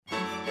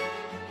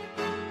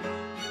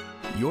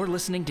You're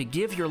listening to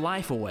Give Your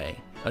Life Away,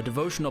 a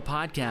devotional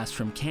podcast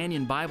from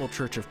Canyon Bible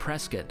Church of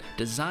Prescott,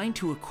 designed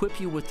to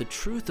equip you with the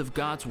truth of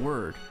God's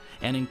Word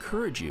and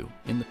encourage you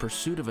in the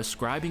pursuit of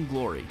ascribing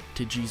glory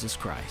to Jesus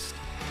Christ.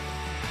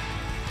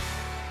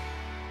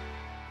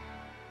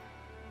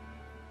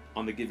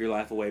 On the Give Your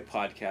Life Away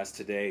podcast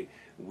today,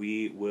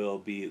 we will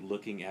be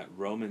looking at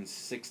Romans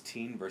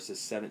 16, verses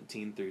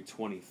 17 through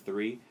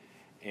 23.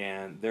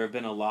 And there have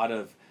been a lot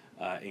of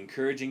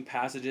encouraging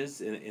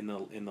passages in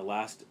the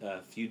last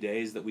few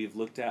days that we've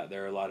looked at.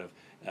 There are a lot of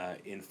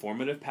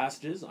informative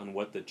passages on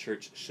what the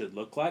church should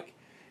look like.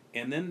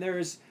 And then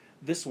there's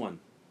this one,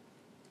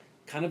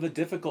 kind of a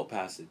difficult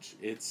passage.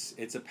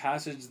 It's a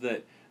passage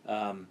that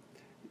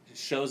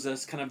shows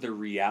us kind of the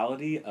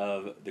reality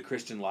of the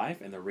Christian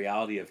life and the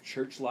reality of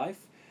church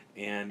life.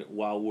 And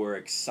while we're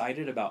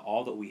excited about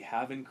all that we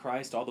have in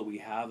Christ, all that we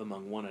have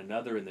among one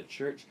another in the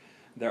church,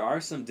 there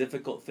are some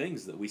difficult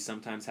things that we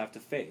sometimes have to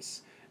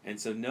face. And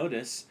so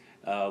notice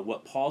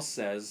what Paul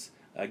says,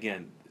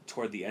 again,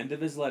 toward the end of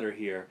his letter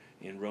here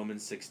in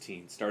Romans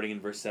 16. Starting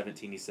in verse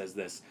 17, he says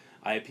this,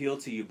 "I appeal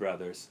to you,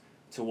 brothers,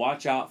 to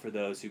watch out for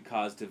those who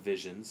cause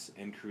divisions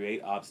and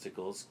create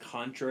obstacles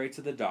contrary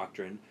to the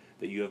doctrine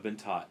that you have been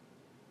taught.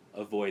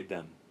 Avoid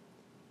them.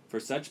 For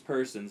such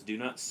persons do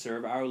not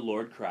serve our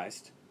Lord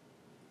Christ,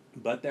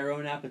 but their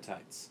own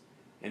appetites.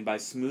 And by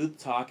smooth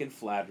talk and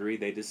flattery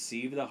they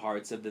deceive the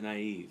hearts of the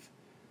naive.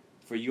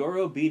 For your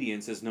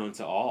obedience is known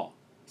to all,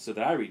 so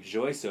that I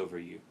rejoice over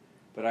you.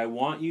 But I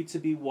want you to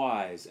be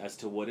wise as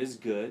to what is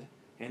good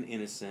and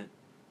innocent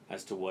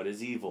as to what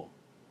is evil.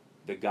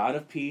 The God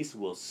of peace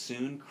will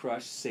soon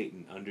crush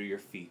Satan under your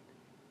feet.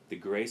 The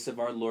grace of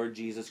our Lord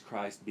Jesus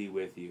Christ be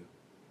with you.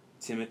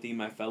 Timothy,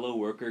 my fellow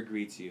worker,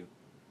 greets you.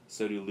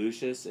 So do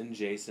Lucius and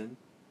Jason,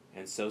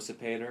 and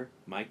Sosipater,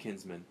 my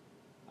kinsman.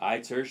 I,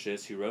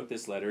 Tertius, who wrote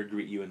this letter,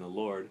 greet you in the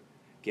Lord.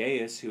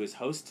 Gaius, who is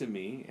host to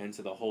me and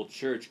to the whole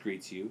church,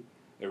 greets you.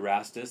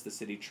 Erastus, the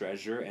city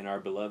treasurer, and our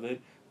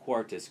beloved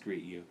Quartus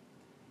greet you."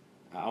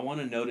 I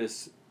want you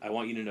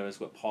to notice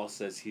what Paul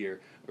says here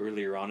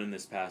earlier on in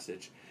this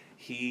passage.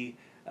 He,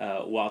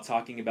 while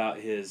talking about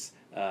his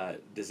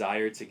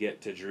desire to get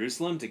to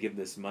Jerusalem, to give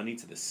this money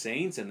to the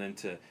saints, and then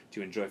to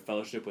enjoy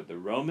fellowship with the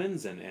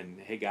Romans, and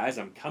hey guys,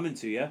 I'm coming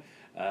to you.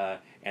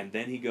 And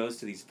then he goes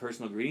to these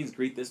personal greetings,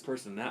 greet this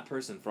person and that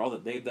person for all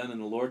that they've done in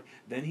the Lord.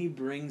 Then he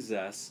brings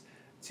us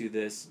to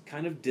this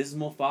kind of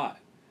dismal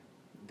thought.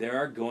 There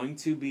are going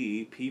to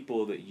be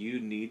people that you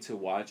need to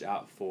watch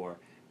out for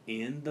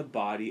in the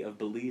body of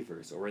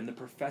believers, or in the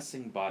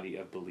professing body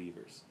of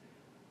believers.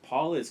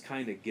 Paul is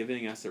kind of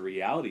giving us a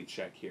reality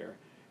check here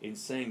in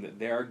saying that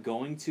there are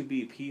going to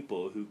be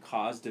people who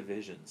cause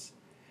divisions.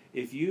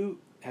 If you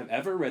have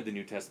ever read the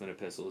New Testament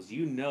epistles,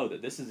 you know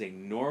that this is a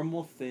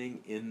normal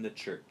thing in the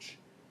church.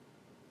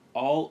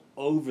 All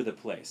over the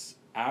place.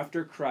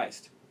 After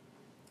Christ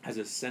has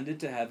ascended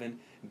to heaven,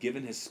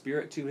 given his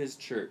Spirit to his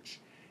church,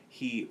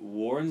 he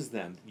warns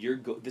them,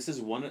 this is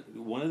one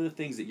of the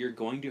things that you're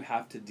going to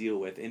have to deal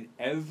with in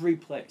every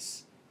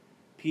place.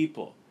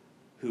 People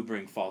who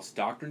bring false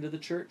doctrine to the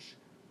church,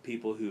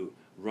 people who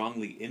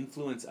wrongly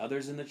influence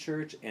others in the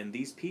church, and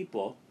these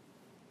people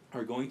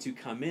are going to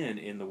come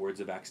in the words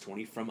of Acts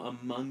 20, from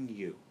among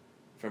you,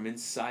 from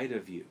inside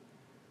of you.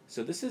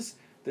 So this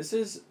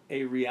is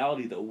a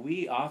reality that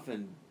we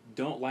often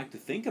don't like to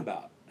think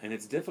about, and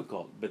it's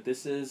difficult, but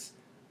this is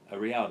a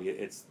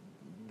reality.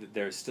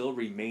 There's still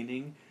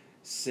remaining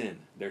sin.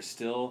 There's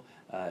still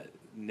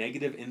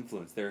negative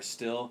influence. There's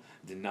still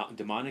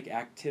demonic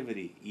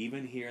activity,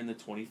 even here in the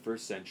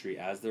 21st century,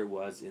 as there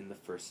was in the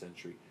first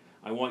century.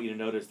 I want you to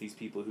notice these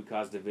people who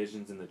cause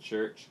divisions in the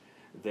church.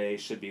 They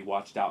should be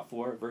watched out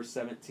for. Verse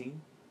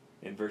 17.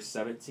 In verse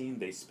 17,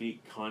 they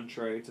speak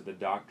contrary to the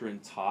doctrine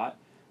taught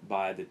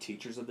by the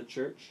teachers of the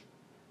church.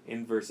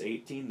 In verse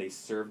 18, they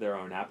serve their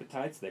own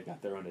appetites. They've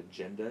got their own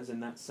agendas in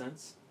that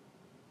sense.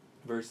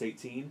 Verse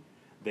 18,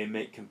 they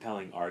make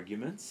compelling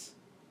arguments.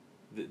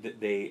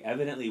 They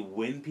evidently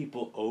win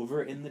people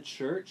over in the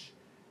church.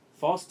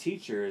 False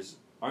teachers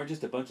aren't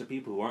just a bunch of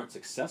people who aren't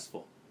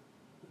successful.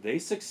 They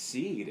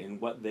succeed in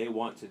what they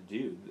want to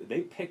do.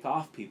 They pick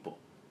off people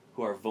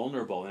who are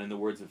vulnerable, and in the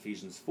words of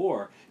Ephesians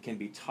 4, can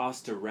be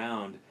tossed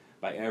around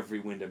by every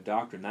wind of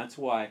doctrine. That's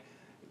why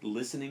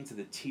listening to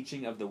the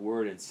teaching of the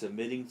Word and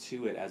submitting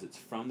to it as it's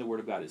from the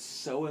Word of God is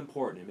so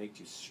important. It makes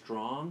you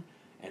strong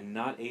and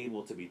not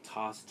able to be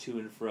tossed to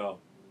and fro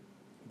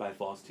by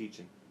false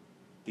teaching.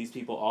 These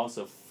people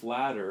also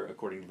flatter,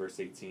 according to verse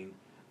 18,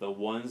 the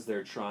ones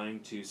they're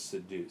trying to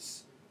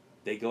seduce.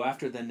 They go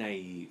after the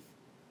naive.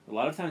 A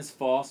lot of times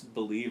false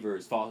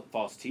believers,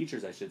 false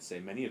teachers I should say,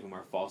 many of whom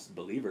are false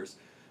believers,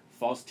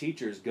 false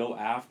teachers go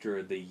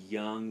after the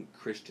young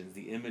Christians,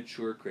 the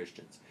immature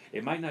Christians.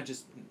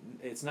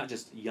 It's not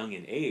just young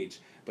in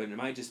age, but it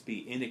might just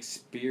be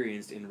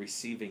inexperienced in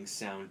receiving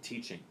sound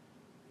teaching.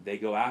 They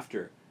go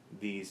after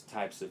these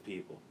types of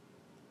people.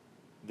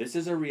 This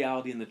is a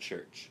reality in the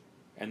church,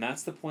 and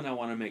that's the point I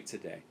want to make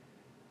today.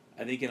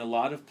 I think in a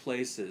lot of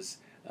places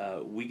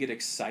We get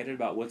excited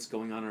about what's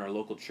going on in our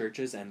local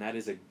churches, and that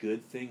is a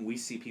good thing. We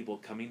see people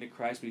coming to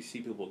Christ. We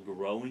see people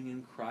growing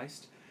in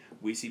Christ.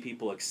 We see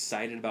people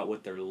excited about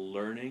what they're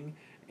learning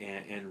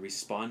and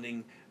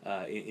responding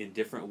in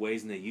different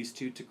ways than they used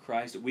to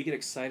Christ. We get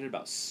excited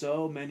about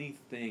so many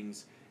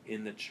things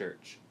in the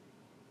church.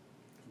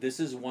 This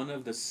is one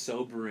of the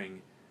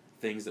sobering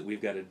things that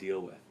we've got to deal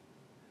with.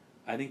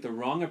 I think the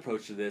wrong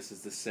approach to this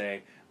is to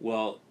say,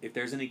 well, if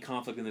there's any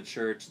conflict in the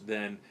church,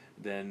 then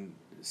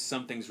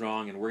something's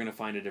wrong and we're going to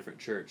find a different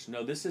church.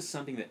 No, this is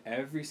something that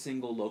every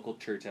single local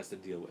church has to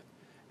deal with.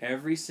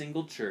 Every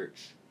single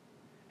church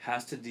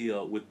has to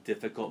deal with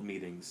difficult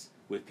meetings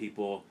with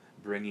people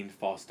bringing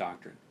false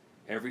doctrine.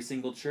 Every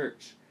single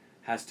church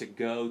has to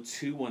go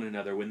to one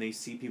another when they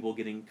see people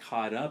getting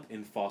caught up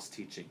in false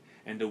teaching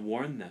and to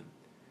warn them.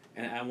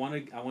 And I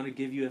want to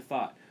give you a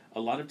thought. A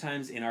lot of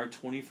times in our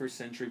 21st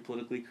century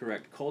politically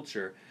correct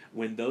culture,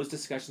 when those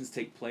discussions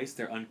take place,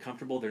 they're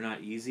uncomfortable, they're not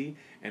easy,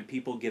 and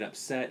people get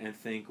upset and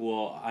think,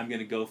 well, I'm going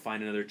to go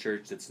find another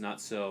church that's not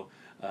so,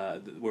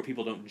 where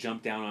people don't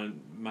jump down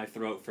on my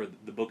throat for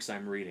the books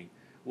I'm reading.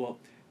 Well,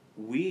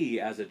 we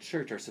as a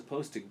church are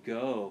supposed to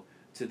go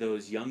to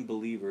those young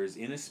believers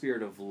in a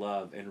spirit of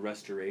love and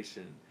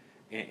restoration,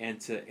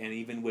 and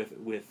even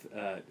with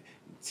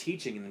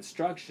teaching and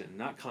instruction,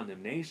 not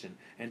condemnation,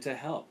 and to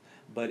help.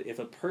 But if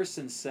a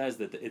person says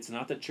that it's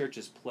not the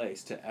church's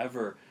place to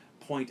ever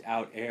point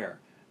out error,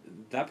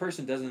 that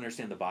person doesn't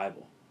understand the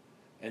Bible.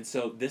 And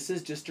so this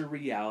is just a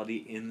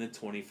reality in the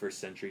 21st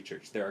century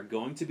church. There are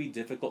going to be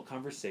difficult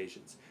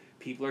conversations.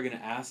 People are going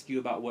to ask you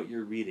about what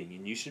you're reading,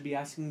 and you should be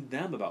asking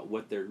them about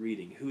what they're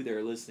reading, who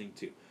they're listening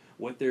to,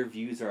 what their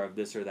views are of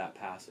this or that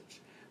passage.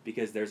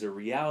 Because there's a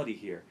reality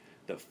here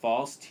that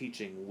false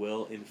teaching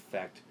will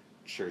infect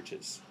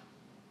churches.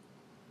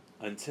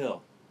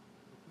 Until,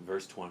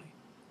 verse 20,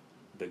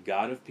 the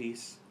God of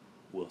peace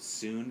will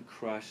soon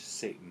crush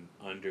Satan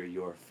under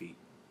your feet.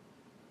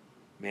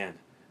 Man,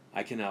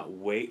 I cannot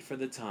wait for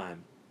the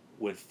time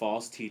when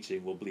false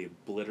teaching will be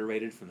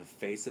obliterated from the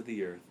face of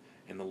the earth,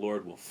 and the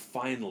Lord will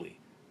finally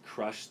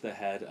crush the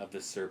head of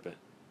the serpent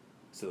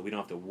so that we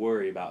don't have to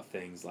worry about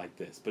things like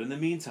this. But in the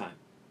meantime,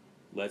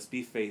 let's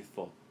be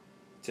faithful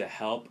to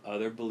help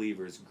other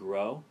believers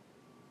grow,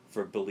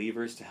 for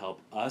believers to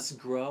help us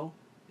grow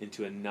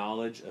into a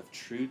knowledge of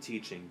true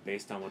teaching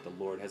based on what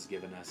the Lord has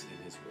given us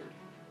in His Word.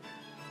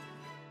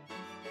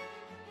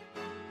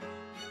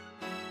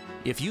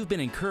 If you've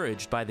been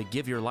encouraged by the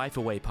Give Your Life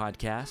Away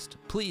podcast,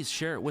 please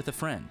share it with a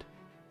friend.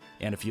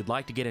 And if you'd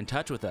like to get in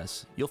touch with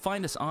us, you'll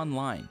find us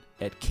online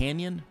at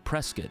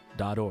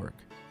canyonprescott.org.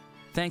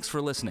 Thanks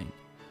for listening.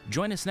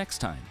 Join us next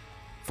time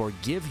for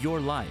Give Your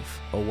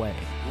Life Away.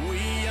 We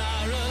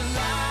are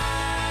alive.